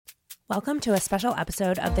Welcome to a special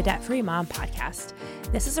episode of the Debt-Free Mom podcast.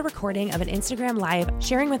 This is a recording of an Instagram Live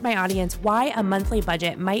sharing with my audience why a monthly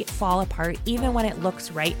budget might fall apart even when it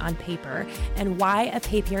looks right on paper, and why a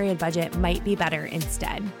pay period budget might be better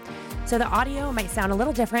instead. So the audio might sound a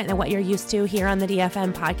little different than what you're used to here on the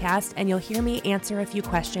DFM podcast, and you'll hear me answer a few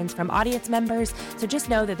questions from audience members, so just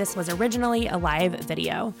know that this was originally a live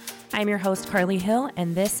video. I'm your host, Carly Hill,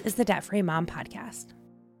 and this is the Debt-Free Mom podcast.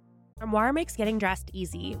 Armoire makes getting dressed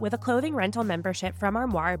easy. With a clothing rental membership from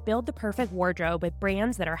Armoire, build the perfect wardrobe with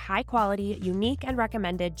brands that are high quality, unique, and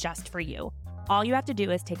recommended just for you. All you have to do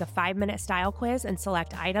is take a 5-minute style quiz and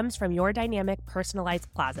select items from your dynamic, personalized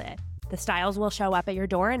closet. The styles will show up at your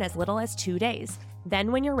door in as little as 2 days.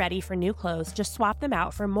 Then when you're ready for new clothes, just swap them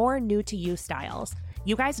out for more new-to-you styles.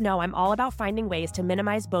 You guys know I'm all about finding ways to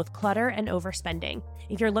minimize both clutter and overspending.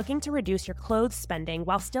 If you're looking to reduce your clothes spending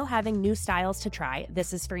while still having new styles to try,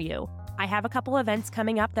 this is for you. I have a couple events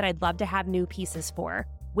coming up that I'd love to have new pieces for.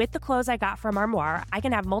 With the clothes I got from Armoire, I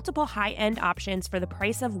can have multiple high-end options for the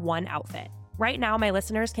price of one outfit. Right now, my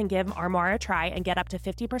listeners can give Armoire a try and get up to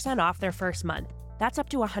 50% off their first month. That's up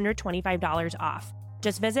to $125 off.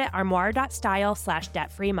 Just visit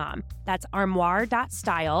armoire.style/debtfreemom. That's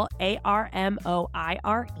armoire.style,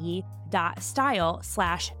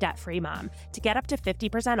 ARMOIRE.style/debtfreemom to get up to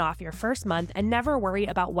 50% off your first month and never worry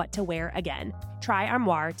about what to wear again. Try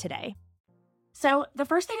Armoire today. So the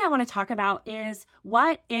first thing I want to talk about is,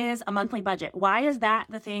 what is a monthly budget? Why is that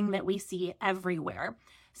the thing that we see everywhere?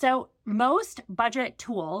 So most budget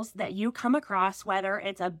tools that you come across, whether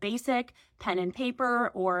it's a basic pen and paper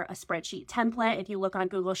or a spreadsheet template, if you look on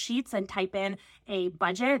Google Sheets and type in a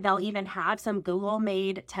budget, they'll even have some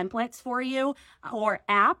Google-made templates for you, or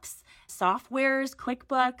apps, softwares,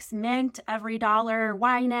 QuickBooks, Mint, EveryDollar,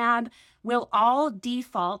 YNAB, will all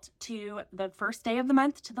default to the first day of the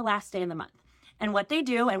month to the last day of the month. And what they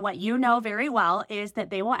do, and what you know very well, is that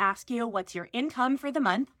they will ask you, what's your income for the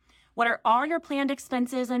month? What are all your planned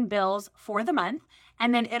expenses and bills for the month?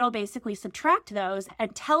 And then it'll basically subtract those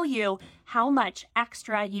and tell you how much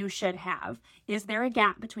extra you should have. Is there a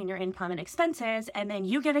gap between your income and expenses? And then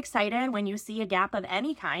you get excited when you see a gap of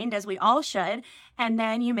any kind, as we all should. And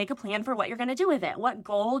then you make a plan for what you're going to do with it. What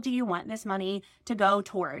goal do you want this money to go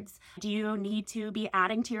towards? Do you need to be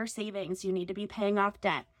adding to your savings? Do you need to be paying off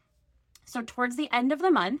debt? So towards the end of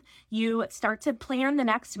the month, you start to plan the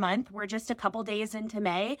next month. We're just a couple days into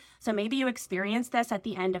May. So maybe you experienced this at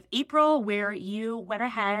the end of April, where you went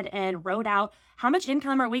ahead and wrote out, how much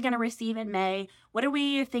income are we going to receive in May? What do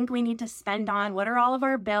we think we need to spend on? What are all of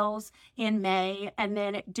our bills in May? And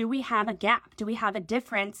then, do we have a gap? Do we have a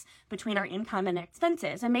difference between our income and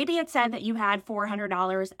expenses? And maybe it said that you had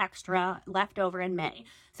 $400 extra left over in May.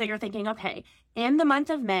 So you're thinking, okay, in the month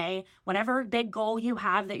of May, whatever big goal you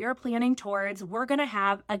have that you're planning towards, we're going to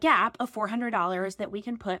have a gap of $400 that we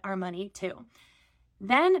can put our money to.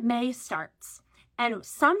 Then May starts. And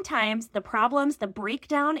sometimes the problems, the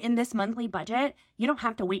breakdown in this monthly budget, you don't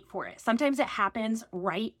have to wait for it. Sometimes it happens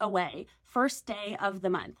right away, first day of the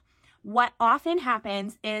month. What often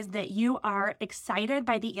happens is that you are excited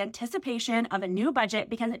by the anticipation of a new budget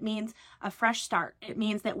because it means a fresh start. It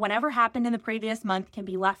means that whatever happened in the previous month can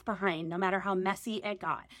be left behind, no matter how messy it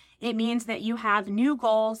got. It means that you have new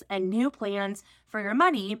goals and new plans for your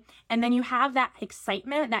money, and then you have that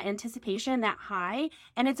excitement, that anticipation, that high,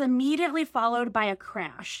 and it's immediately followed by a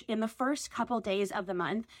crash in the first couple days of the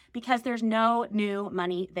month because there's no new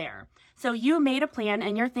money there. So you made a plan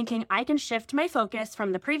and you're thinking, I can shift my focus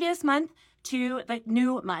from the previous month to the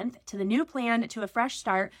new month, to the new plan, to a fresh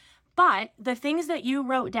start. But the things that you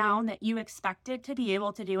wrote down that you expected to be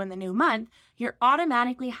able to do in the new month, you're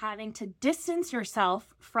automatically having to distance yourself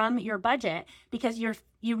from your budget because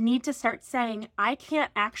you need to start saying, I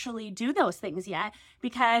can't actually do those things yet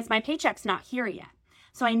because my paycheck's not here yet.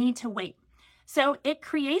 So I need to wait. So it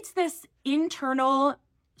creates this internal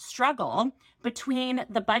struggle between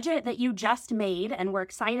the budget that you just made and were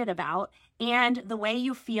excited about and the way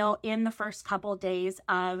you feel in the first couple days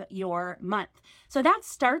of your month. So that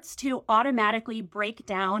starts to automatically break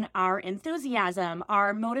down our enthusiasm,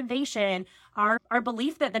 our motivation, our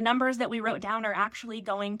belief that the numbers that we wrote down are actually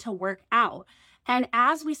going to work out. And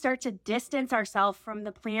as we start to distance ourselves from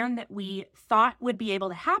the plan that we thought would be able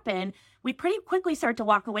to happen, we pretty quickly start to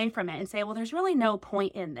walk away from it and say, well, there's really no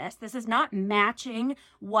point in this. This is not matching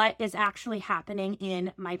what is actually happening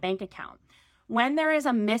in my bank account. When there is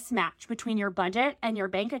a mismatch between your budget and your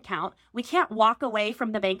bank account, we can't walk away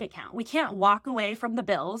from the bank account. We can't walk away from the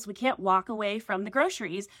bills. We can't walk away from the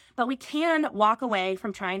groceries, but we can walk away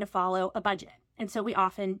from trying to follow a budget. And so we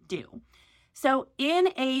often do. So in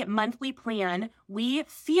a monthly plan, we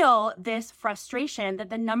feel this frustration that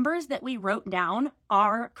the numbers that we wrote down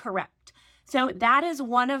are correct. So that is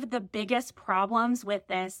one of the biggest problems with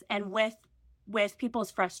this and with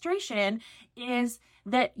people's frustration is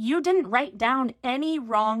that you didn't write down any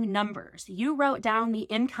wrong numbers. You wrote down the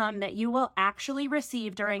income that you will actually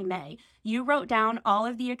receive during May. You wrote down all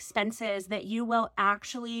of the expenses that you will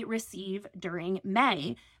actually receive during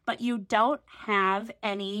May, but you don't have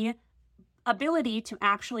any ability to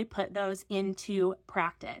actually put those into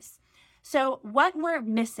practice. So what we're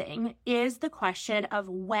missing is the question of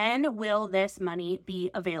when will this money be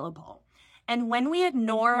available? And when we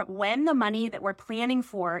ignore when the money that we're planning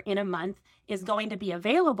for in a month is going to be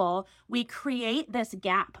available, we create this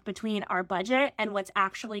gap between our budget and what's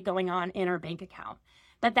actually going on in our bank account.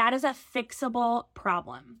 But that is a fixable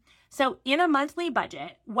problem. So in a monthly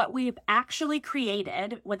budget, what we've actually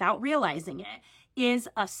created without realizing it is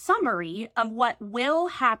a summary of what will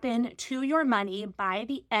happen to your money by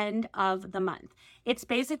the end of the month. It's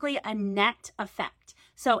basically a net effect.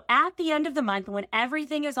 So at the end of the month, when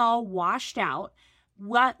everything is all washed out,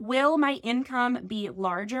 what will my income be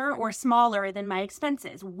larger or smaller than my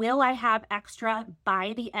expenses? Will I have extra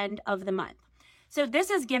by the end of the month? So this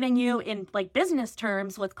is giving you, in like business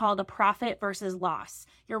terms, what's called a profit versus loss.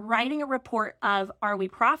 You're writing a report of, are we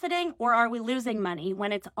profiting or are we losing money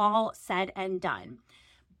when it's all said and done?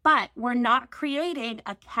 But we're not creating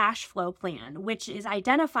a cash flow plan, which is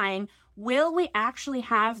identifying, will we actually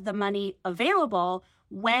have the money available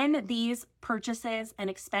when these purchases and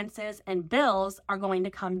expenses and bills are going to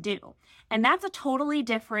come due? And that's a totally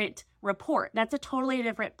different report. That's a totally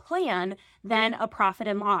different plan than a profit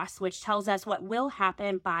and loss, which tells us what will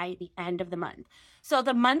happen by the end of the month. So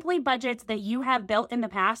the monthly budgets that you have built in the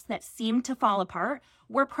past that seem to fall apart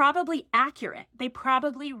were probably accurate. They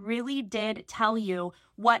probably really did tell you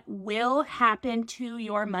what will happen to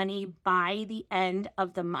your money by the end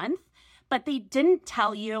of the month, but they didn't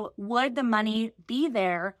tell you, would the money be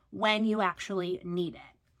there when you actually need it?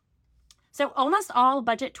 So almost all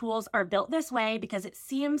budget tools are built this way because it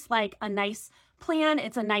seems like a nice plan.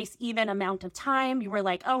 It's a nice even amount of time. You were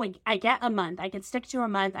like, oh, I get a month. I can stick to a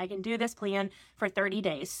month. I can do this plan for 30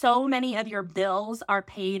 days. So many of your bills are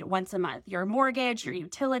paid once a month. Your mortgage, your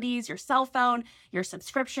utilities, your cell phone, your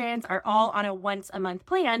subscriptions are all on a once a month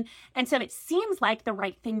plan. And so it seems like the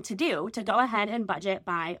right thing to do to go ahead and budget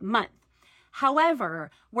by month.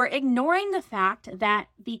 However, we're ignoring the fact that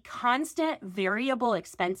the constant variable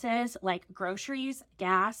expenses like groceries,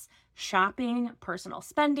 gas, shopping, personal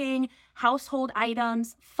spending, household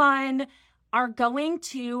items, fun are going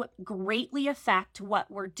to greatly affect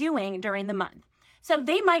what we're doing during the month. So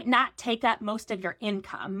they might not take up most of your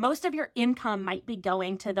income. Most of your income might be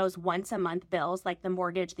going to those once a month bills like the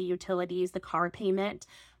mortgage, the utilities, the car payment,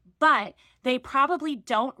 but they probably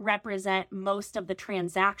don't represent most of the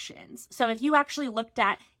transactions. So if you actually looked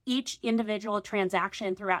at each individual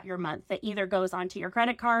transaction throughout your month that either goes onto your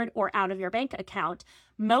credit card or out of your bank account,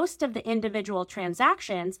 most of the individual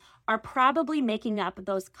transactions are probably making up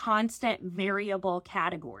those constant variable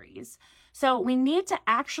categories. So we need to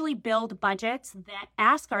actually build budgets that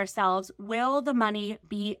ask ourselves, will the money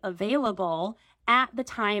be available at the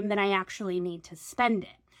time that I actually need to spend it?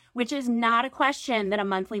 Which is not a question that a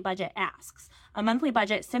monthly budget asks. A monthly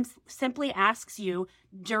budget simply asks you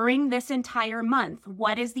during this entire month,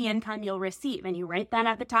 what is the income you'll receive? And you write that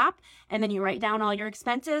at the top, and then you write down all your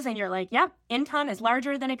expenses, and you're like, yep, income is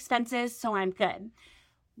larger than expenses, so I'm good.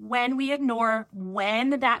 When we ignore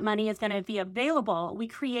when that money is going to be available, we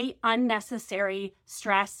create unnecessary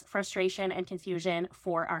stress, frustration, and confusion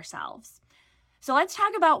for ourselves. So let's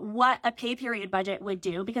talk about what a pay period budget would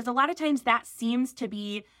do, because a lot of times that seems to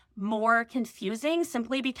be more confusing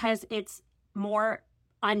simply because it's more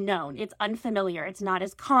unknown. It's unfamiliar. It's not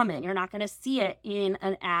as common. You're not going to see it in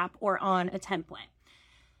an app or on a template.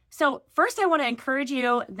 So first, I want to encourage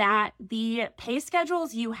you that the pay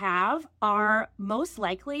schedules you have are most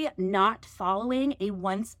likely not following a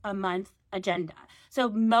once a month agenda. So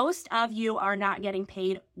most of you are not getting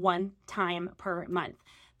paid one time per month.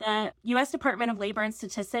 The U.S. Department of Labor and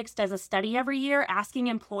Statistics does a study every year asking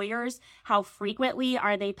employers how frequently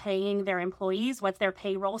are they paying their employees, what's their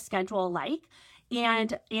payroll schedule like.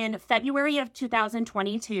 And in February of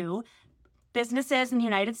 2022, businesses in the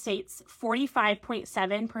United States,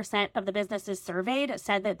 45.7% of the businesses surveyed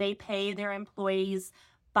said that they pay their employees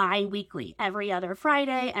bi-weekly, every other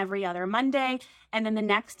Friday, every other Monday. And then the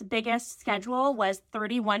next biggest schedule was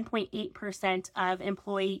 31.8% of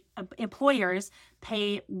employers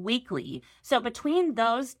pay weekly. So between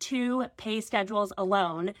those two pay schedules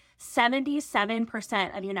alone,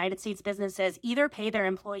 77% of United States businesses either pay their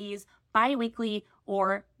employees bi-weekly,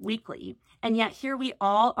 or weekly. And yet here we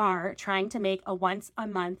all are trying to make a once a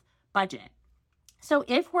month budget. So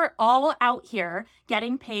if we're all out here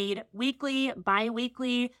getting paid weekly,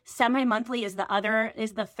 bi-weekly, semi-monthly is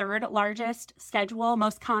the third largest schedule,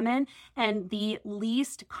 most common, and the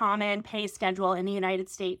least common pay schedule in the United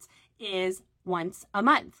States is once a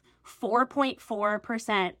month.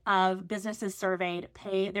 4.4% of businesses surveyed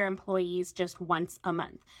pay their employees just once a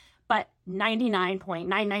month. But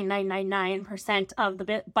 99.99999% of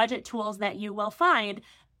the budget tools that you will find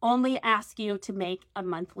only ask you to make a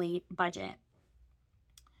monthly budget.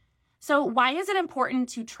 So why is it important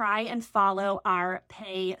to try and follow our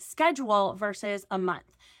pay schedule versus a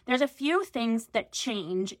month? There's a few things that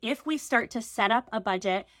change if we start to set up a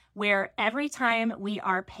budget where every time we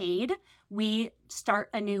are paid, we start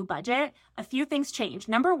a new budget. A few things change.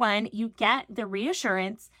 Number one, you get the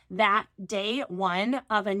reassurance that day one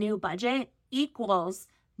of a new budget equals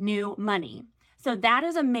new money. So that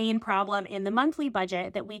is a main problem in the monthly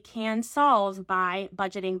budget that we can solve by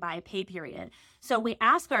budgeting by pay period. So we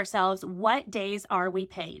ask ourselves, what days are we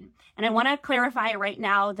paid? And I want to clarify right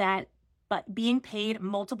now that being paid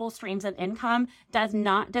multiple streams of income does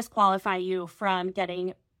not disqualify you from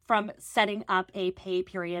setting up a pay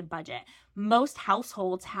period budget. Most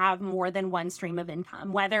households have more than one stream of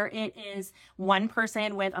income, whether it is one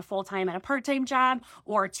person with a full-time and a part-time job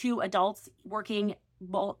or two adults working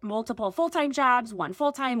multiple full-time jobs, one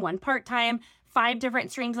full-time, one part-time, 5 different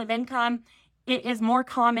streams of income. It is more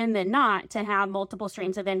common than not to have multiple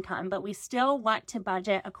streams of income, but we still want to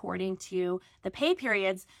budget according to the pay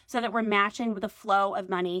periods so that we're matching with the flow of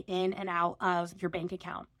money in and out of your bank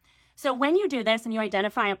account. So when you do this and you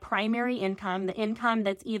identify a primary income, the income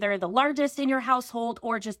that's either the largest in your household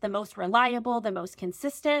or just the most reliable, the most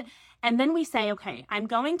consistent, and then we say, okay, I'm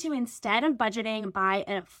going to, instead of budgeting by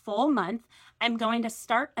a full month, I'm going to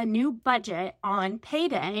start a new budget on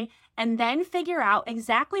payday and then figure out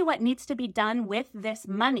exactly what needs to be done with this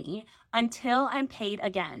money until I'm paid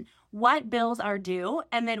again. What bills are due,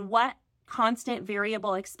 and then what constant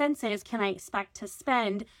variable expenses can I expect to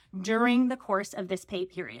spend during the course of this pay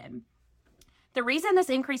period. The reason this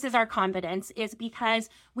increases our confidence is because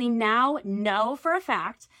we now know for a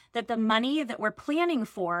fact that the money that we're planning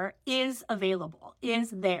for is available,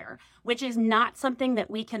 is there, which is not something that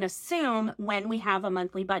we can assume when we have a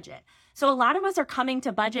monthly budget. So a lot of us are coming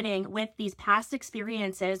to budgeting with these past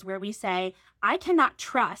experiences where we say, I cannot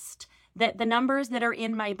trust that the numbers that are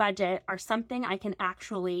in my budget are something I can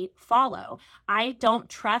actually follow. I don't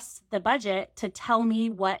trust the budget to tell me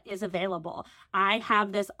what is available. I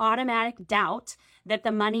have this automatic doubt that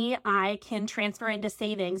the money I can transfer into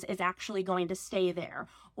savings is actually going to stay there.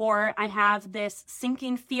 Or I have this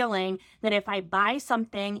sinking feeling that if I buy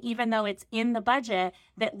something, even though it's in the budget,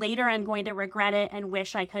 that later I'm going to regret it and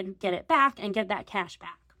wish I could get it back and get that cash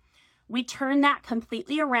back. We turn that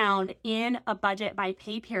completely around in a budget by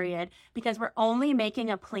pay period because we're only making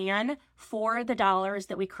a plan for the dollars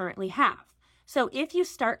that we currently have. So if you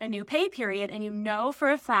start a new pay period and you know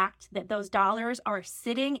for a fact that those dollars are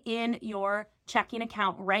sitting in your checking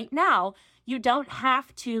account right now, you don't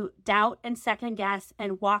have to doubt and second guess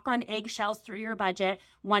and walk on eggshells through your budget,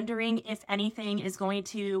 wondering if anything is going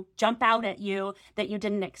to jump out at you that you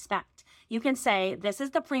didn't expect. You can say, this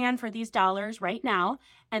is the plan for these dollars right now.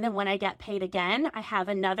 And then when I get paid again, I have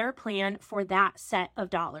another plan for that set of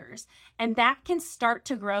dollars. And that can start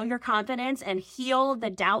to grow your confidence and heal the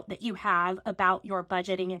doubt that you have about your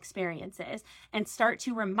budgeting experiences and start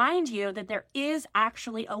to remind you that there is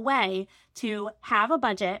actually a way to have a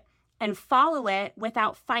budget and follow it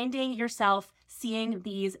without finding yourself seeing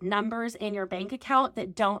these numbers in your bank account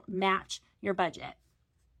that don't match your budget.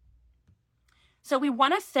 So we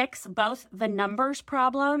want to fix both the numbers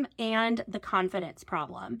problem and the confidence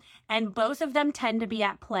problem. And both of them tend to be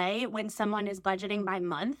at play when someone is budgeting by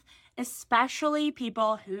month, especially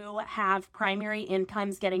people who have primary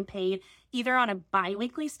incomes getting paid either on a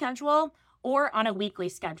bi-weekly schedule or on a weekly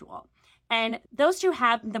schedule. And those two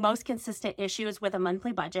have the most consistent issues with a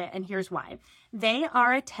monthly budget, and here's why. They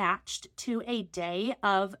are attached to a day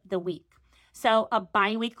of the week. So a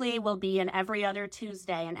bi-weekly will be an every other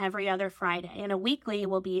Tuesday and every other Friday, and a weekly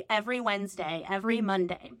will be every Wednesday, every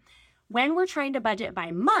Monday. When we're trying to budget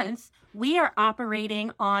by month, we are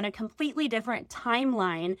operating on a completely different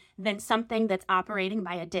timeline than something that's operating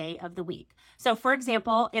by a day of the week. So for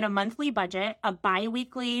example, in a monthly budget, a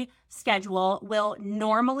bi-weekly schedule will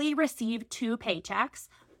normally receive 2 paychecks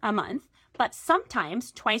a month, but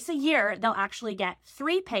sometimes twice a year, they'll actually get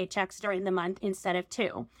 3 paychecks during the month instead of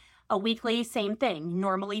 2. A weekly, same thing,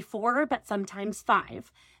 normally 4, but sometimes 5.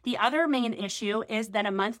 The other main issue is that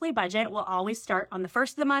a monthly budget will always start on the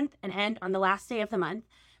first of the month and end on the last day of the month.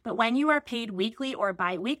 But when you are paid weekly or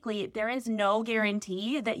bi-weekly, there is no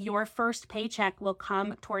guarantee that your first paycheck will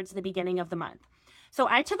come towards the beginning of the month. So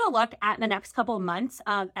I took a look at the next couple of months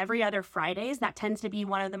of every other Fridays. That tends to be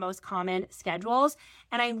one of the most common schedules.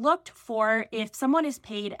 And I looked for, if someone is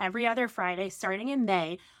paid every other Friday starting in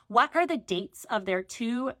May, what are the dates of their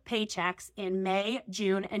 2 paychecks in May,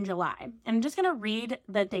 June, and July? And I'm just going to read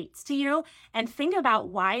the dates to you and think about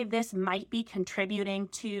why this might be contributing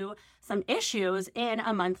to some issues in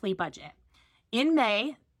a monthly budget. In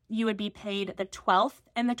May, you would be paid the 12th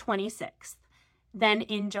and the 26th. Then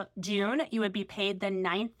in June, you would be paid the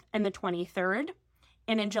 9th and the 23rd.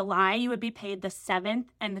 And in July, you would be paid the 7th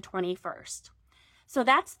and the 21st. So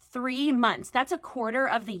that's 3 months. That's a quarter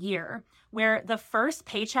of the year where the first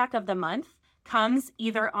paycheck of the month comes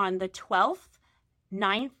either on the 12th,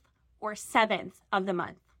 9th, or 7th of the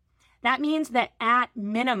month. That means that at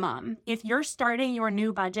minimum, if you're starting your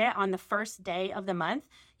new budget on the first day of the month,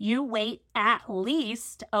 you wait at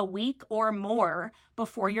least a week or more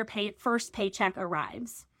before your first paycheck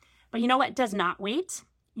arrives. But you know what does not wait?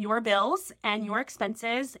 Your bills and your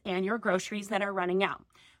expenses and your groceries that are running out,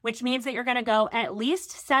 which means that you're going to go at least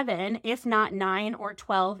 7, if not 9 or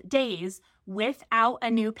 12 days without a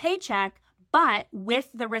new paycheck, but with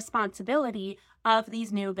the responsibility of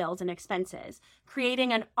these new bills and expenses,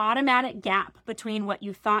 creating an automatic gap between what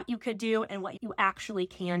you thought you could do and what you actually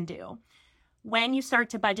can do. When you start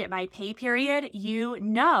to budget by pay period, you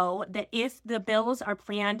know that if the bills are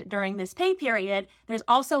planned during this pay period, there's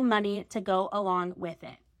also money to go along with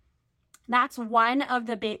it. That's one of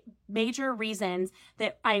the major reasons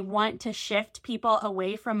that I want to shift people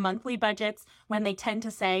away from monthly budgets when they tend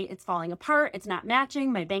to say it's falling apart, it's not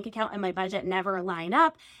matching, my bank account and my budget never line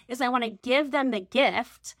up, is I want to give them the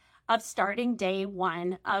gift of starting day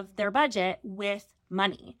one of their budget with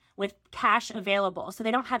money, with cash available. So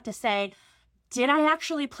they don't have to say, did I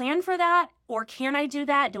actually plan for that? Or can I do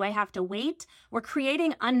that? Do I have to wait? We're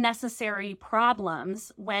creating unnecessary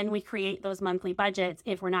problems when we create those monthly budgets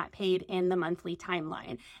if we're not paid in the monthly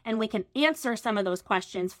timeline. And we can answer some of those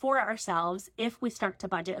questions for ourselves if we start to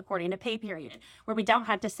budget according to pay period, where we don't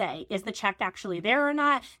have to say, is the check actually there or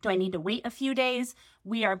not? Do I need to wait a few days?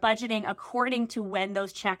 We are budgeting according to when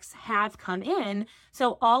those checks have come in.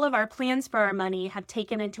 So all of our plans for our money have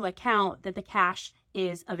taken into account that the cash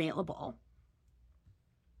is available.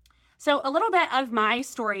 So a little bit of my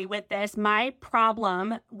story with this, my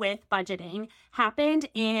problem with budgeting happened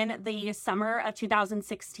in the summer of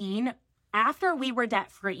 2016 after we were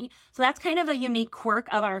debt-free. So that's kind of a unique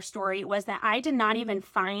quirk of our story, was that I did not even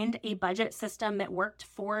find a budget system that worked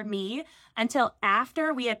for me until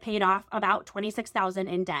after we had paid off about $26,000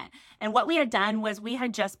 in debt. And what we had done was we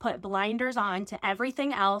had just put blinders on to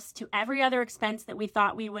everything else, to every other expense that we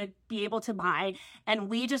thought we would be able to buy. And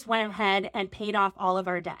we just went ahead and paid off all of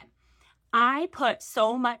our debt. I put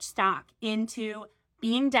so much stock into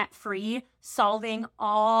being debt-free, solving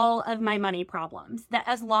all of my money problems, that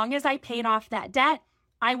as long as I paid off that debt,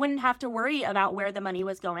 I wouldn't have to worry about where the money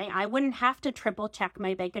was going. I wouldn't have to triple check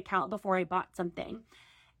my bank account before I bought something.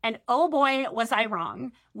 And oh boy, was I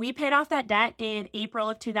wrong. We paid off that debt in April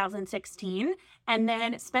of 2016 and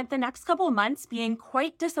then spent the next couple of months being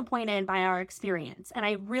quite disappointed by our experience. And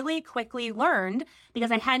I really quickly learned, because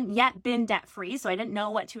I hadn't yet been debt-free, so I didn't know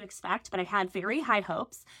what to expect, but I had very high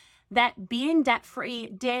hopes, that being debt-free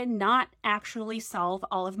did not actually solve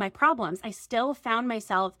all of my problems. I still found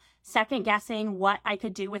myself second-guessing what I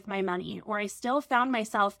could do with my money, or I still found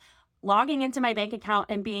myself logging into my bank account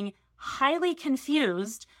and being highly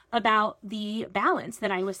confused about the balance that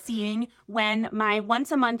I was seeing when my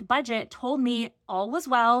once a month budget told me all was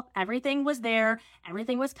well, everything was there,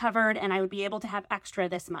 everything was covered, and I would be able to have extra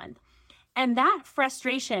this month. And that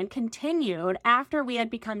frustration continued after we had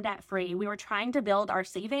become debt-free. We were trying to build our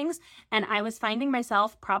savings, and I was finding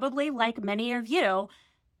myself, probably like many of you,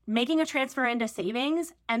 making a transfer into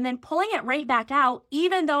savings and then pulling it right back out,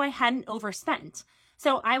 even though I hadn't overspent.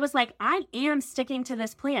 So I was like, I am sticking to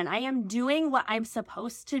this plan. I am doing what I'm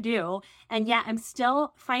supposed to do. And yet I'm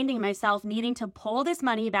still finding myself needing to pull this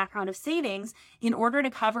money back out of savings in order to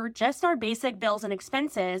cover just our basic bills and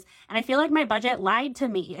expenses. And I feel like my budget lied to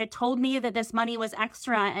me. It told me that this money was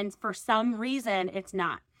extra, and for some reason it's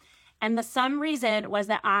not. And the some reason was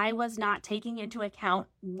that I was not taking into account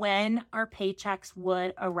when our paychecks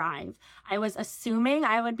would arrive. I was assuming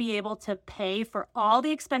I would be able to pay for all the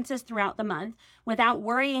expenses throughout the month without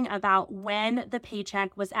worrying about when the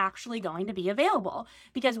paycheck was actually going to be available,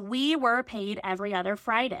 because we were paid every other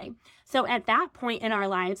Friday. So at that point in our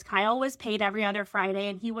lives, Kyle was paid every other Friday,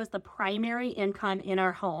 and he was the primary income in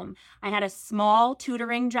our home. I had a small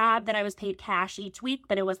tutoring job that I was paid cash each week,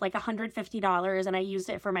 but it was like $150, and I used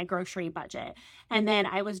it for my grocery budget. And then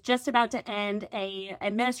I was just about to end a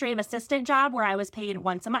administrative assistant job where I was paid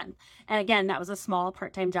once a month. And again, that was a small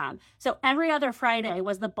part-time job. So every other Friday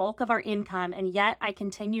was the bulk of our income, and yet I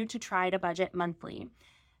continued to try to budget monthly.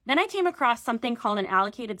 Then I came across something called an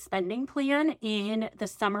allocated spending plan in the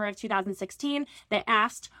summer of 2016 that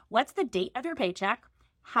asked, what's the date of your paycheck?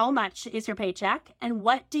 How much is your paycheck? And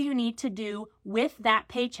what do you need to do with that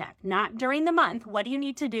paycheck? Not during the month. What do you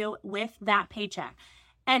need to do with that paycheck?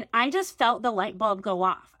 And I just felt the light bulb go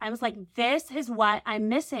off. I was like, this is what I'm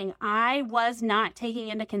missing. I was not taking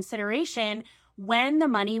into consideration when the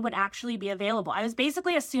money would actually be available. I was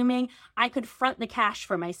basically assuming I could front the cash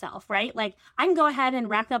for myself, right? Like, I can go ahead and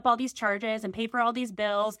rack up all these charges and pay for all these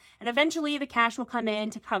bills, and eventually the cash will come in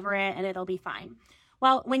to cover it and it'll be fine.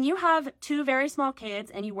 Well, when you have two very small kids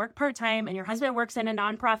and you work part-time and your husband works in a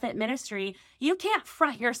nonprofit ministry, you can't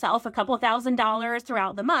front yourself a couple $1,000s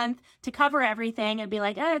throughout the month to cover everything and be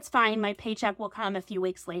like, it's fine, my paycheck will come a few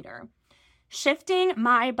weeks later. Shifting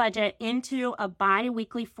my budget into a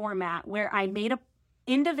bi-weekly format where I made an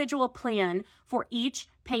individual plan for each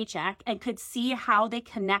paycheck and could see how they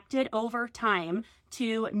connected over time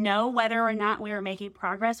to know whether or not we were making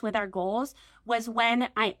progress with our goals was when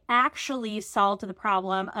I actually solved the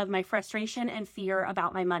problem of my frustration and fear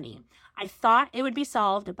about my money. I thought it would be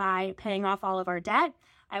solved by paying off all of our debt.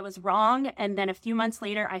 I was wrong. And then a few months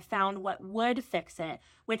later, I found what would fix it,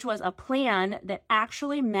 which was a plan that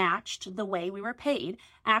actually matched the way we were paid,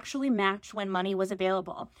 actually matched when money was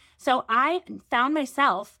available. So I found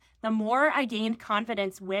myself, the more I gained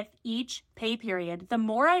confidence with each pay period, the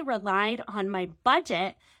more I relied on my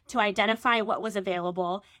budget to identify what was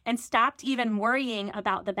available and stopped even worrying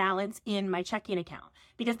about the balance in my checking account.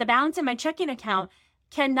 Because the balance in my checking account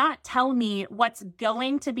cannot tell me what's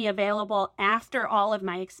going to be available after all of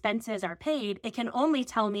my expenses are paid. It can only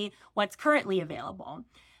tell me what's currently available.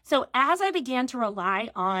 So as I began to rely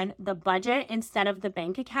on the budget instead of the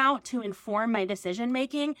bank account to inform my decision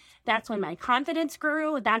making, that's when my confidence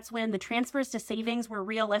grew. That's when the transfers to savings were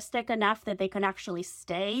realistic enough that they could actually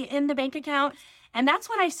stay in the bank account. And that's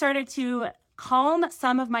when I started to calm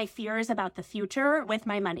some of my fears about the future with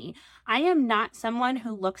my money. I am not someone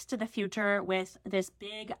who looks to the future with this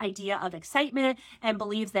big idea of excitement and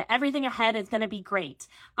believes that everything ahead is going to be great.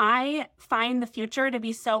 I find the future to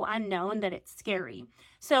be so unknown that it's scary.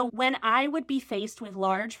 So when I would be faced with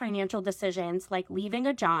large financial decisions like leaving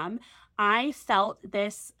a job, I felt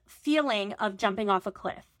this feeling of jumping off a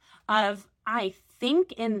cliff, of I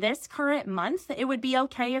think in this current month, it would be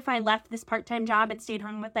okay if I left this part-time job and stayed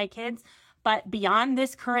home with my kids. But beyond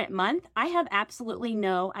this current month, I have absolutely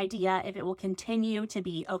no idea if it will continue to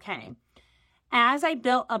be okay. As I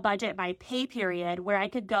built a budget by pay period where I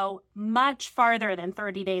could go much farther than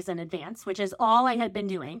 30 days in advance, which is all I had been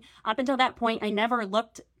doing. Up until that point, I never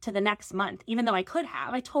looked to the next month, even though I could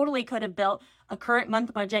have. I totally could have built a current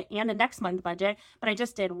month budget and a next month budget, but I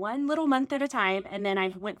just did one little month at a time. And then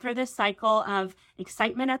I went through this cycle of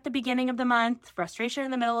excitement at the beginning of the month, frustration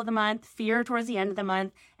in the middle of the month, fear towards the end of the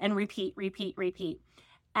month, and repeat.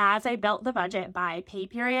 As I built the budget by pay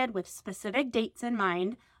period with specific dates in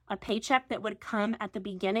mind, a paycheck that would come at the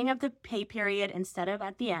beginning of the pay period instead of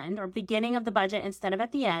at the end, or beginning of the budget instead of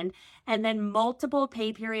at the end, and then multiple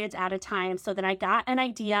pay periods at a time so that I got an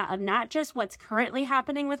idea of not just what's currently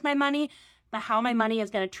happening with my money, but how my money is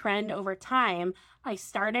going to trend over time. I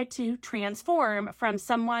started to transform from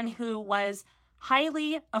someone who was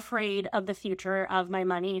highly afraid of the future of my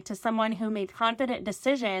money to someone who made confident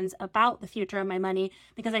decisions about the future of my money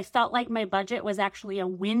because I felt like my budget was actually a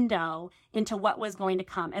window into what was going to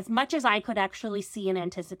come, as much as I could actually see and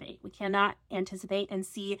anticipate. We cannot anticipate and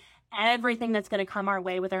see everything that's going to come our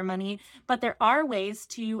way with our money, but there are ways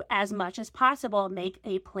to, as much as possible, make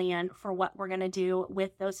a plan for what we're going to do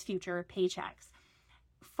with those future paychecks.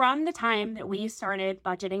 From the time that we started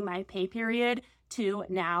budgeting my pay period to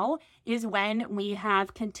now is when we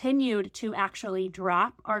have continued to actually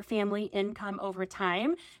drop our family income over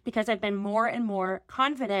time because I've been more and more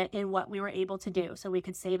confident in what we were able to do. So we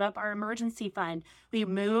could save up our emergency fund. We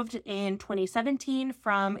moved in 2017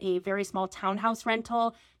 from a very small townhouse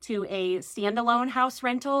rental to a standalone house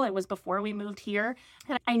rental. It was before we moved here.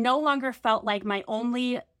 And I no longer felt like my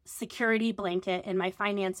only security blanket in my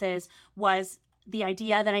finances was the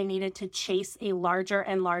idea that I needed to chase a larger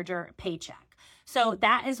and larger paycheck. So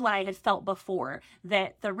that is what I had felt before,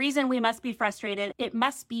 that the reason we must be frustrated, it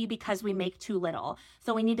must be because we make too little.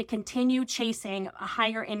 So we need to continue chasing a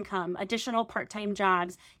higher income, additional part-time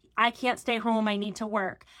jobs. I can't stay home, I need to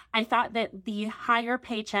work. I thought that the higher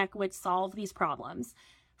paycheck would solve these problems.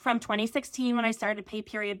 From 2016, when I started pay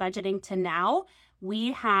period budgeting, to now,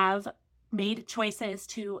 we have made choices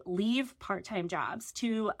to leave part-time jobs,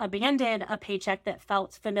 to abandon a paycheck that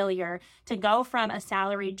felt familiar, to go from a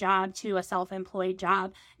salaried job to a self-employed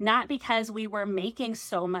job, not because we were making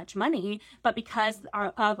so much money, but because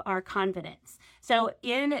of our confidence. So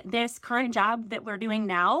in this current job that we're doing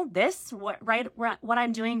now, what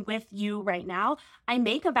I'm doing with you right now, I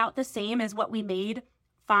make about the same as what we made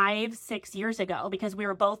 5-6 years ago, because we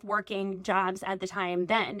were both working jobs at the time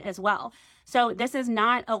then as well. So this is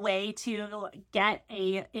not a way to get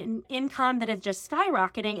an income that is just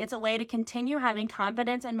skyrocketing. It's a way to continue having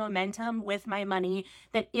confidence and momentum with my money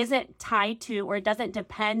that isn't tied to or doesn't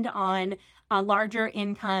depend on a larger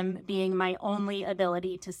income being my only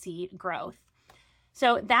ability to see growth.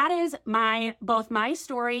 So that is both my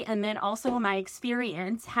story and then also my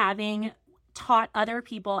experience having taught other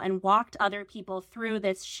people and walked other people through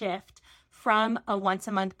this shift from a once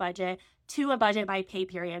a month budget to a budget by pay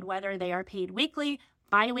period, whether they are paid weekly,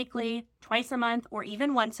 bi-weekly, twice a month, or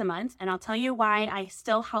even once a month. And I'll tell you why I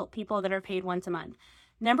still help people that are paid once a month.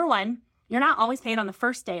 Number one, you're not always paid on the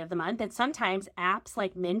first day of the month. And sometimes apps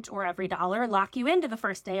like Mint or EveryDollar lock you into the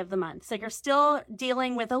first day of the month. So you're still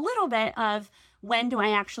dealing with a little bit of when do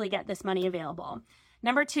I actually get this money available?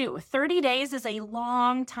 Number two, 30 days is a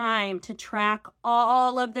long time to track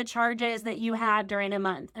all of the charges that you have during a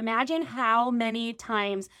month. Imagine how many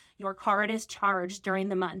times your card is charged during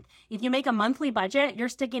the month. If you make a monthly budget, you're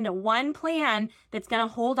sticking to one plan that's going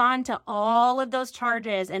to hold on to all of those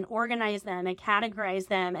charges and organize them and categorize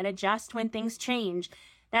them and adjust when things change.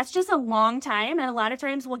 That's just a long time. And a lot of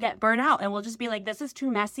times we'll get burnt out and we'll just be like, this is too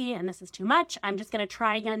messy and this is too much. I'm just going to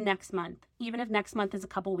try again next month, even if next month is a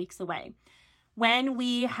couple weeks away. When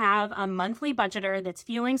we have a monthly budgeter that's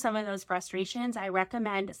feeling some of those frustrations, I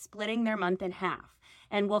recommend splitting their month in half.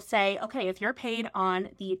 And we'll say, okay, if you're paid on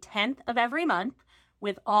the 10th of every month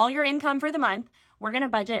with all your income for the month, we're going to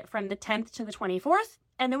budget from the 10th to the 24th.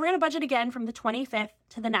 And then we're going to budget again from the 25th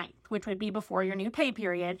to the 9th, which would be before your new pay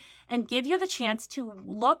period, and give you the chance to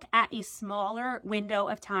look at a smaller window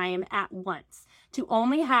of time at once, to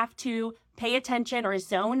only have to pay attention or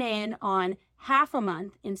zone in on half a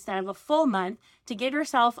month instead of a full month, to give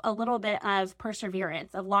yourself a little bit of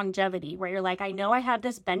perseverance, of longevity, where you're like, I know I have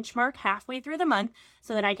this benchmark halfway through the month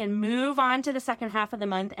so that I can move on to the second half of the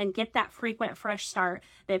month and get that frequent fresh start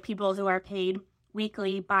that people who are paid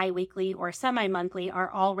weekly, bi-weekly, or semi-monthly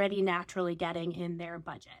are already naturally getting in their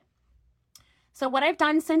budget. So what I've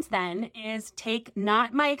done since then is take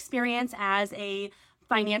not my experience as a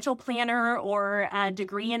financial planner or a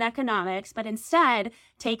degree in economics, but instead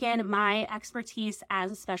taken my expertise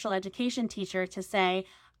as a special education teacher to say,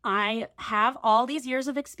 I have all these years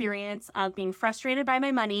of experience of being frustrated by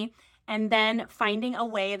my money and then finding a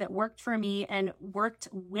way that worked for me and worked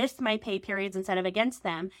with my pay periods instead of against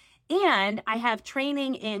them. And I have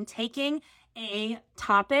training in taking a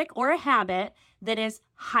topic or a habit that is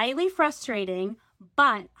highly frustrating,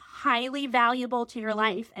 but highly valuable to your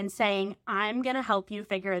life and saying, I'm going to help you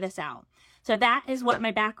figure this out. So that is what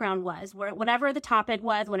my background was. Whatever the topic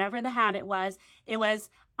was, whatever the habit was, it was,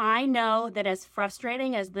 I know that as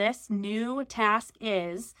frustrating as this new task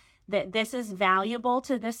is, that this is valuable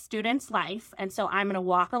to this student's life. And so I'm going to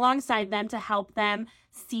walk alongside them to help them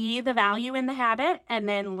see the value in the habit and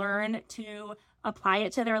then learn to apply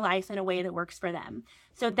it to their life in a way that works for them.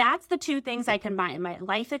 So that's the two things I combine: my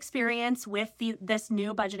life experience with this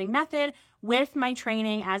new budgeting method with my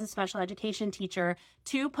training as a special education teacher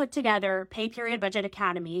to put together Pay Period Budget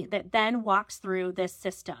Academy that then walks through this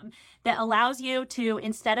system that allows you to,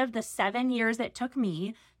 instead of the 7 years it took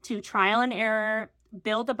me to trial and error,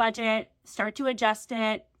 build the budget, start to adjust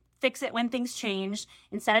it, fix it when things change,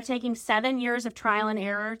 instead of taking 7 years of trial and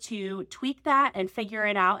error to tweak that and figure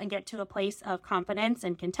it out and get to a place of confidence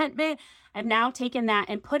and contentment, I've now taken that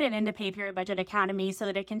and put it into Pay Period Budget Academy so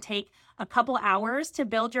that it can take a couple hours to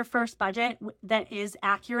build your first budget that is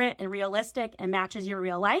accurate and realistic and matches your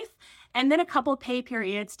real life, and then a couple pay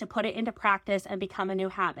periods to put it into practice and become a new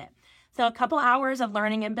habit. So a couple hours of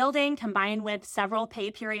learning and building combined with several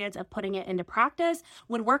pay periods of putting it into practice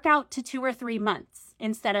would work out to 2 or 3 months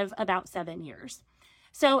instead of about 7 years.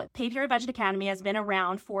 So Pay Period Budget Academy has been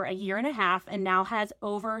around for a year and a half and now has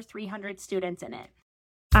over 300 students in it.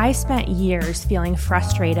 I spent years feeling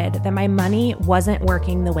frustrated that my money wasn't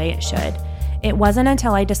working the way it should. It wasn't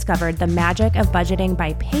until I discovered the magic of budgeting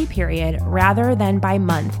by pay period rather than by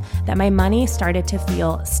month that my money started to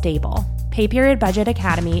feel stable. Pay Period Budget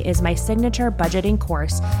Academy is my signature budgeting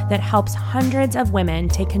course that helps hundreds of women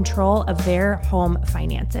take control of their home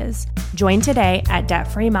finances. Join today at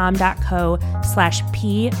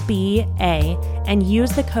debtfreemom.co/PBA and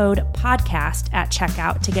use the code podcast at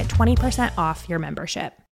checkout to get 20% off your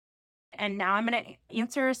membership. And now I'm going to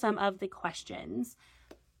answer some of the questions.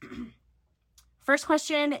 First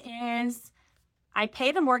question is, I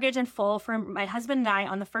pay the mortgage in full for my husband and I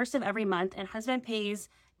on the first of every month, and husband pays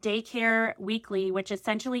daycare weekly, which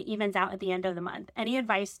essentially evens out at the end of the month. Any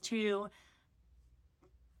advice to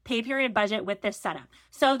pay period budget with this setup?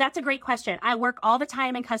 So that's a great question. I work all the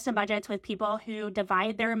time in custom budgets with people who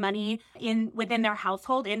divide their money within their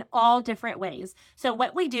household in all different ways. So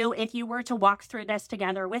what we do, if you were to walk through this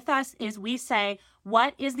together with us, is we say,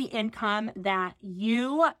 what is the income that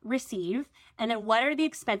you receive? And then what are the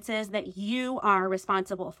expenses that you are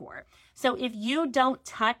responsible for? So if you don't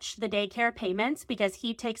touch the daycare payments because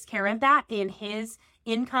he takes care of that in his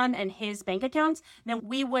income and his bank accounts, then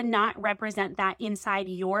we would not represent that inside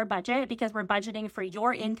your budget because we're budgeting for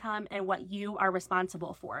your income and what you are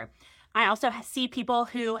responsible for. I also see people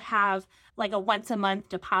who have like a once a month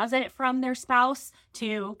deposit from their spouse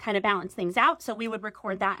to kind of balance things out. So we would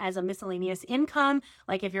record that as a miscellaneous income.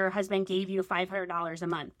 Like if your husband gave you $500 a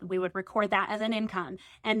month, we would record that as an income.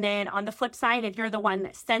 And then on the flip side, if you're the one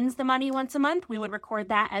that sends the money once a month, we would record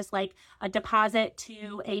that as like a deposit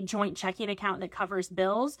to a joint checking account that covers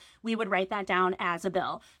bills. We would write that down as a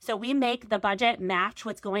bill. So we make the budget match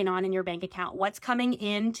what's going on in your bank account, what's coming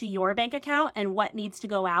into your bank account and what needs to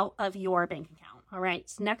go out of your bank account. All right,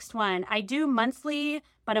 next one. I do monthly,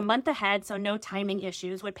 but a month ahead, so no timing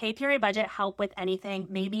issues. Would pay period budget help with anything,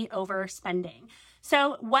 maybe overspending?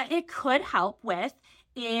 So what it could help with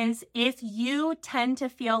is if you tend to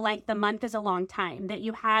feel like the month is a long time, that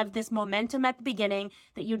you have this momentum at the beginning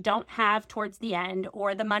that you don't have towards the end,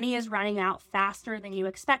 or the money is running out faster than you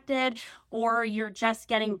expected, or you're just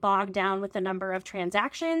getting bogged down with the number of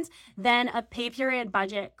transactions, then a pay period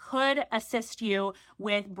budget could assist you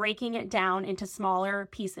with breaking it down into smaller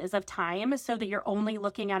pieces of time so that you're only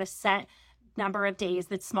looking at a set number of days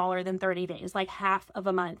that's smaller than 30 days, like half of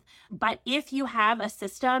a month. But if you have a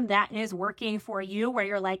system that is working for you, where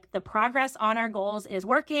you're like, the progress on our goals is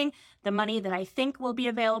working, the money that I think will be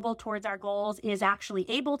available towards our goals is actually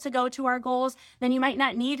able to go to our goals, then you might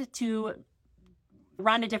not need to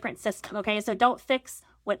run a different system. Okay, so don't fix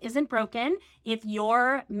what isn't broken. If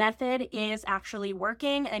your method is actually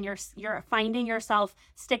working and you're finding yourself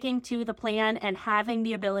sticking to the plan and having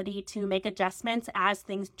the ability to make adjustments as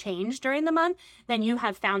things change during the month, then you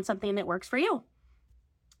have found something that works for you.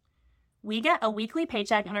 We get a weekly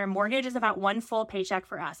paycheck and our mortgage is about one full paycheck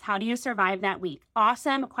for us. How do you survive that week?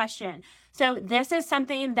 Awesome question. So this is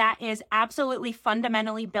something that is absolutely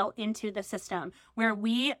fundamentally built into the system, where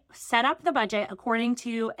we set up the budget according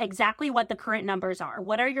to exactly what the current numbers are.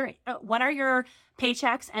 What are your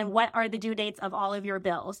paychecks and what are the due dates of all of your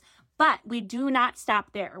bills? But we do not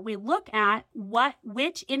stop there. We look at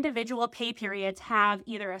which individual pay periods have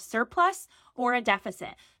either a surplus or a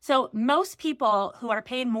deficit. So most people who are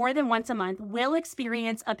paid more than once a month will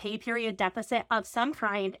experience a pay period deficit of some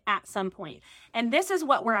kind at some point. And this is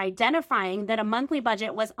what we're identifying that a monthly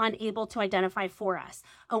budget was unable to identify for us.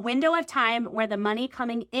 A window of time where the money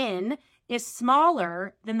coming in is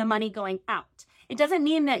smaller than the money going out. It doesn't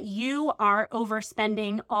mean that you are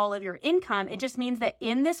overspending all of your income. It just means that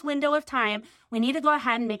in this window of time, we need to go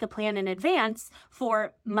ahead and make a plan in advance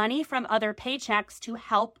for money from other paychecks to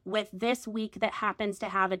help with this week that happens to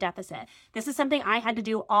have a deficit. This is something I had to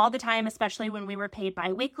do all the time, especially when we were paid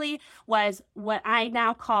biweekly, was what I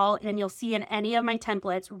now call, and you'll see in any of my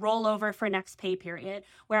templates, rollover for next pay period,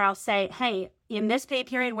 where I'll say, hey, in this pay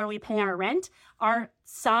period where we pay our rent, our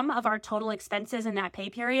sum of our total expenses in that pay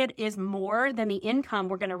period is more than the income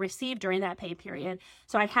we're going to receive during that pay period.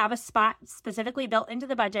 So I have a spot specifically built into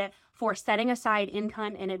the budget for setting aside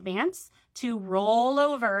income in advance to roll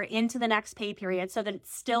over into the next pay period so that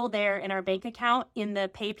it's still there in our bank account in the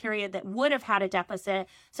pay period that would have had a deficit,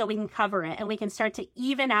 so we can cover it and we can start to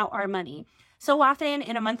even out our money. So often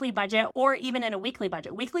in a monthly budget or even in a weekly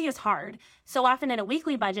budget, weekly is hard. So often in a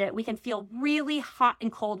weekly budget, we can feel really hot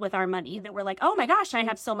and cold with our money, that we're like, oh my gosh, I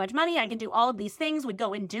have so much money. I can do all of these things. We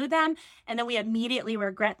go and do them. And then we immediately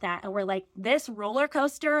regret that. And we're like, this roller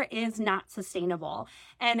coaster is not sustainable.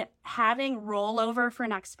 And having rollover for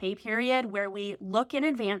next pay period, where we look in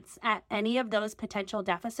advance at any of those potential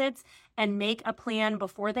deficits and make a plan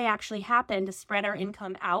before they actually happen to spread our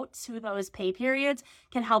income out to those pay periods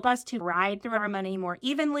can help us to ride through our money more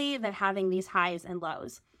evenly than having these highs and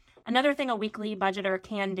lows. Another thing a weekly budgeter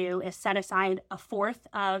can do is set aside a fourth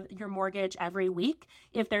of your mortgage every week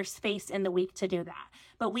if there's space in the week to do that.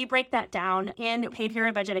 But we break that down in Pay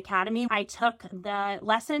Period Budget Academy. I took the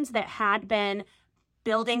lessons that had been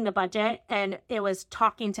building the budget and it was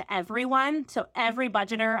talking to everyone. So every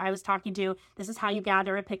budgeter I was talking to, this is how you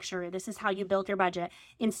gather a picture. This is how you build your budget.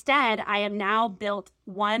 Instead, I have now built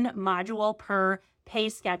one module per pay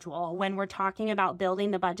schedule when we're talking about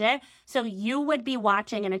building the budget. So you would be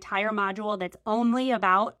watching an entire module that's only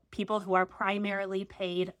about people who are primarily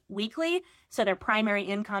paid weekly. So their primary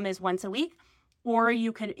income is once a week. Or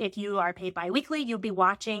you could, if you are paid bi-weekly, you'll be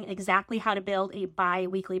watching exactly how to build a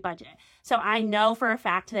bi-weekly budget. So I know for a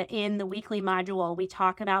fact that in the weekly module, we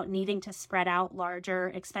talk about needing to spread out larger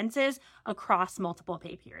expenses across multiple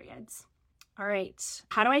pay periods. All right.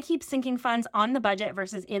 How do I keep sinking funds on the budget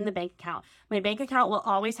versus in the bank account? My bank account will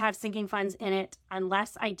always have sinking funds in it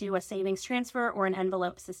unless I do a savings transfer or an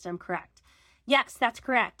envelope system, correct? Yes, that's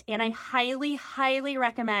correct. And I highly, highly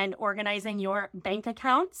recommend organizing your bank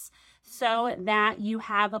accounts so that you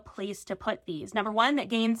have a place to put these. Number one, that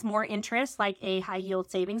gains more interest, like a high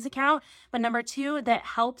yield savings account. But number two, that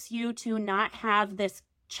helps you to not have this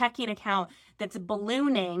checking account that's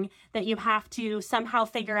ballooning that you have to somehow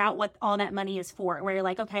figure out what all that money is for, where you're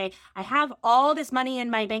like, okay, I have all this money in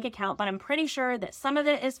my bank account, but I'm pretty sure that some of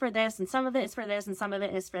it is for this and some of it is for this and some of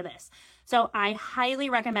it is for this. So I highly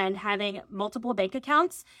recommend having multiple bank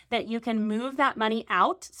accounts that you can move that money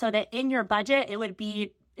out so that in your budget, it would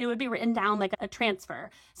be written down like a transfer.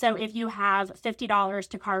 So if you have $50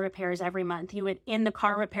 to car repairs every month, you would, in the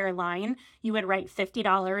car repair line, you would write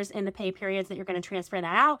 $50 in the pay periods that you're going to transfer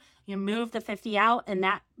that out. You move the 50 out and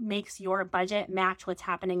that makes your budget match what's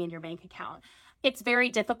happening in your bank account. It's very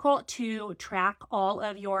difficult to track all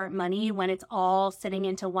of your money when it's all sitting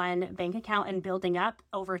into one bank account and building up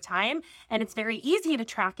over time. And it's very easy to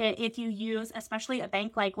track it if you use, especially a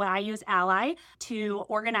bank like what I use, Ally, to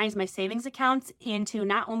organize my savings accounts into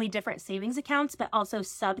not only different savings accounts, but also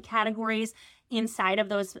subcategories inside of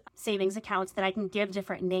those savings accounts that I can give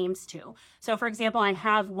different names to. So for example, I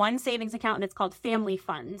have one savings account and it's called family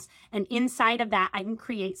funds. And inside of that, I can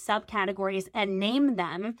create subcategories and name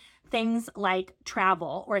them things like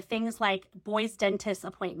travel or things like boys' dentist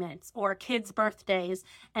appointments or kids' birthdays.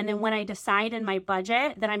 And then when I decide in my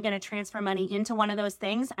budget that I'm going to transfer money into one of those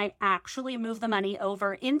things, I actually move the money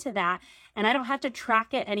over into that. And I don't have to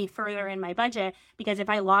track it any further in my budget because if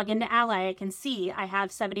I log into Ally, I can see I have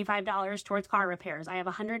 $75 towards car repairs. I have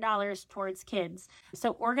 $100 towards kids.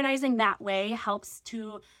 So organizing that way helps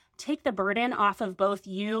to take the burden off of both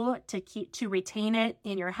you to retain it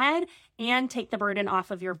in your head and take the burden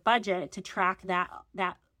off of your budget to track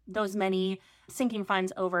those many sinking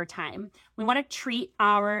funds over time. We want to treat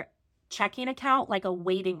our checking account like a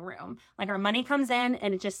waiting room. Like our money comes in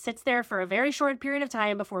and it just sits there for a very short period of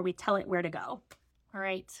time before we tell it where to go. All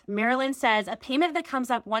right. Marilyn says, a payment that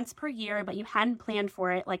comes up once per year, but you hadn't planned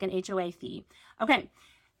for it, like an HOA fee. Okay.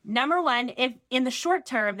 Number one, if in the short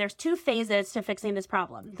term, there's two phases to fixing this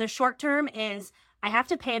problem. The short term is I have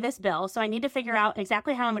to pay this bill, so I need to figure out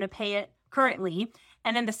exactly how I'm going to pay it currently.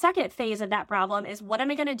 And then the second phase of that problem is what am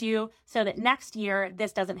I going to do so that next year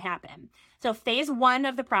this doesn't happen? So phase one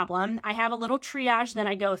of the problem, I have a little triage that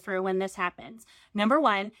I go through when this happens. Number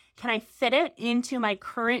one, can I fit it into my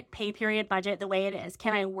current pay period budget the way it is?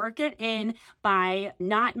 Can I work it in by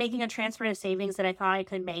not making a transfer to savings that I thought I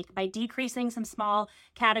could make, by decreasing some small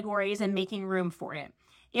categories and making room for it?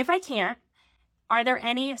 If I can't, are there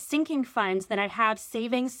any sinking funds that I have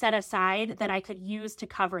savings set aside that I could use to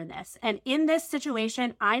cover this? And in this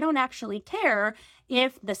situation, I don't actually care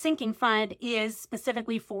if the sinking fund is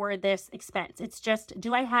specifically for this expense. It's just,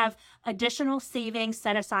 do I have additional savings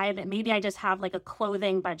set aside that maybe I just have like a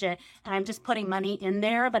clothing budget and I'm just putting money in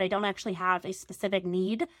there, but I don't actually have a specific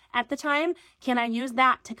need at the time? Can I use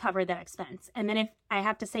that to cover that expense? And then if I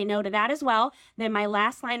have to say no to that as well, then my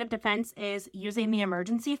last line of defense is using the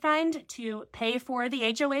emergency fund to pay for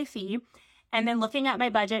the HOA fee and then looking at my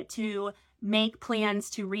budget to make plans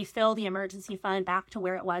to refill the emergency fund back to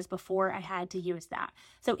where it was before I had to use that.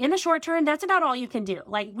 So in the short term, that's about all you can do.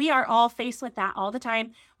 Like we are all faced with that all the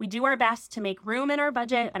time. We do our best to make room in our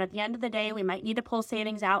budget, but at the end of the day, we might need to pull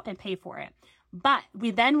savings out and pay for it. But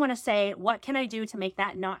we then want to say, what can I do to make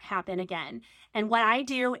that not happen again? And what I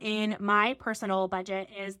do in my personal budget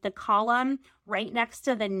is the column right next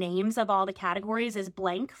to the names of all the categories is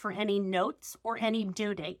blank for any notes or any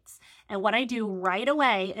due dates. And what I do right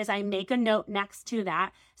away is I make a note next to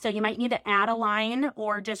that. So you might need to add a line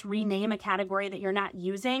or just rename a category that you're not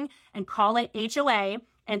using and call it HOA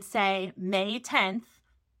and say May 10th,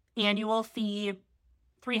 annual fee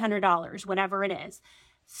 $300, whatever it is.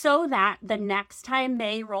 So that the next time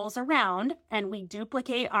May rolls around and we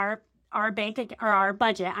duplicate our bank or our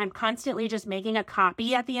budget, I'm constantly just making a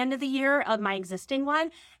copy at the end of the year of my existing one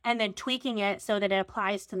and then tweaking it so that it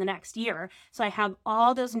applies to the next year. So I have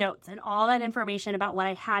all those notes and all that information about what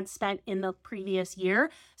I had spent in the previous year.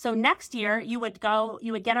 So next year you would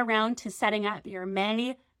get around to setting up your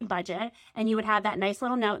May budget and you would have that nice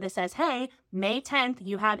little note that says, hey, May 10th,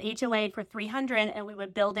 you have HOA for $300, and we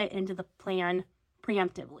would build it into the plan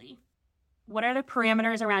preemptively. What are the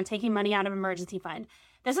parameters around taking money out of emergency fund?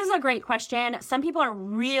 This is a great question. Some people are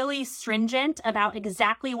really stringent about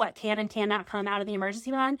exactly what can and cannot come out of the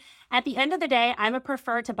emergency fund. At the end of the day, I would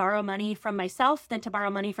prefer to borrow money from myself than to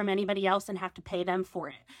borrow money from anybody else and have to pay them for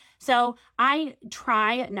it. So I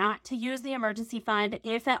try not to use the emergency fund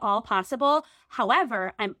if at all possible.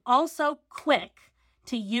 However, I'm also quick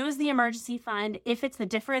to use the emergency fund if it's the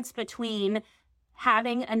difference between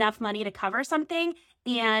having enough money to cover something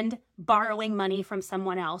and borrowing money from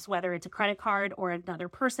someone else, whether it's a credit card or another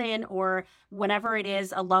person or whatever it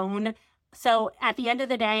is, a loan. So at the end of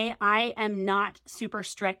the day, I am not super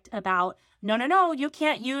strict about, no, you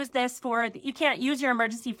can't use your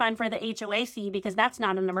emergency fund for the HOA fee because that's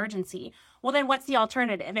not an emergency. Well, then what's the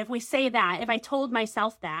alternative? If we say that, if I told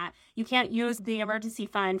myself that you can't use the emergency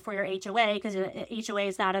fund for your HOA because HOA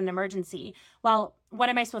is not an emergency, well, what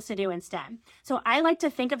am I supposed to do instead? So I like to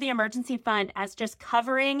think of the emergency fund as just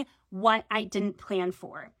covering what I didn't plan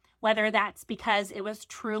for, whether that's because it was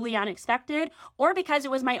truly unexpected or because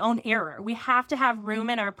it was my own error. We have to have room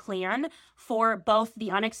in our plan for both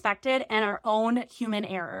the unexpected and our own human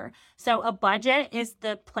error. So a budget is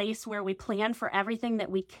the place where we plan for everything that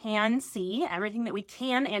we can see, everything that we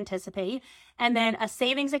can anticipate. And then a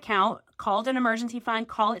savings account, called an emergency fund,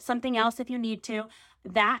 call it something else if you need to.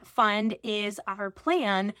 That fund is our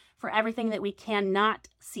plan for everything that we cannot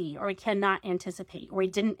see or we cannot anticipate or we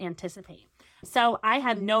didn't anticipate. So I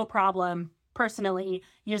have no problem personally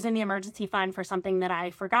using the emergency fund for something that I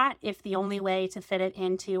forgot if the only way to fit it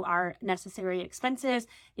into our necessary expenses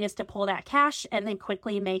is to pull that cash and then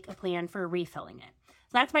quickly make a plan for refilling it.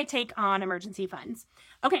 So that's my take on emergency funds.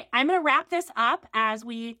 Okay, I'm going to wrap this up as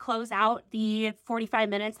we close out the 45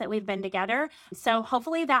 minutes that we've been together. So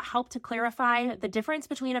hopefully that helped to clarify the difference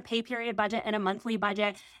between a pay period budget and a monthly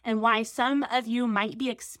budget and why some of you might be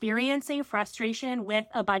experiencing frustration with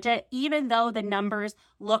a budget, even though the numbers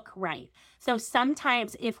look right. So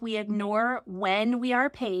sometimes if we ignore when we are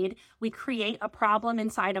paid, we create a problem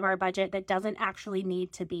inside of our budget that doesn't actually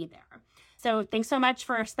need to be there. So thanks so much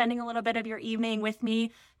for spending a little bit of your evening with me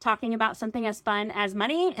talking about something as fun as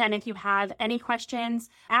money. And if you have any questions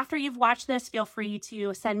after you've watched this, feel free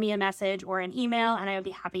to send me a message or an email, and I would be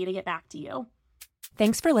happy to get back to you.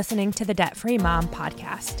 Thanks for listening to the Debt Free Mom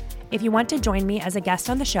podcast. If you want to join me as a guest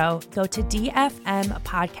on the show, go to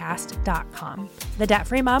dfmpodcast.com. The Debt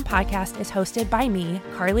Free Mom podcast is hosted by me,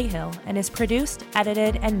 Carly Hill, and is produced,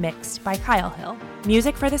 edited, and mixed by Kyle Hill.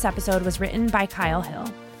 Music for this episode was written by Kyle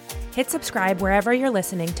Hill. Hit subscribe wherever you're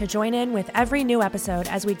listening to join in with every new episode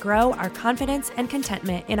as we grow our confidence and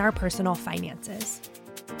contentment in our personal finances.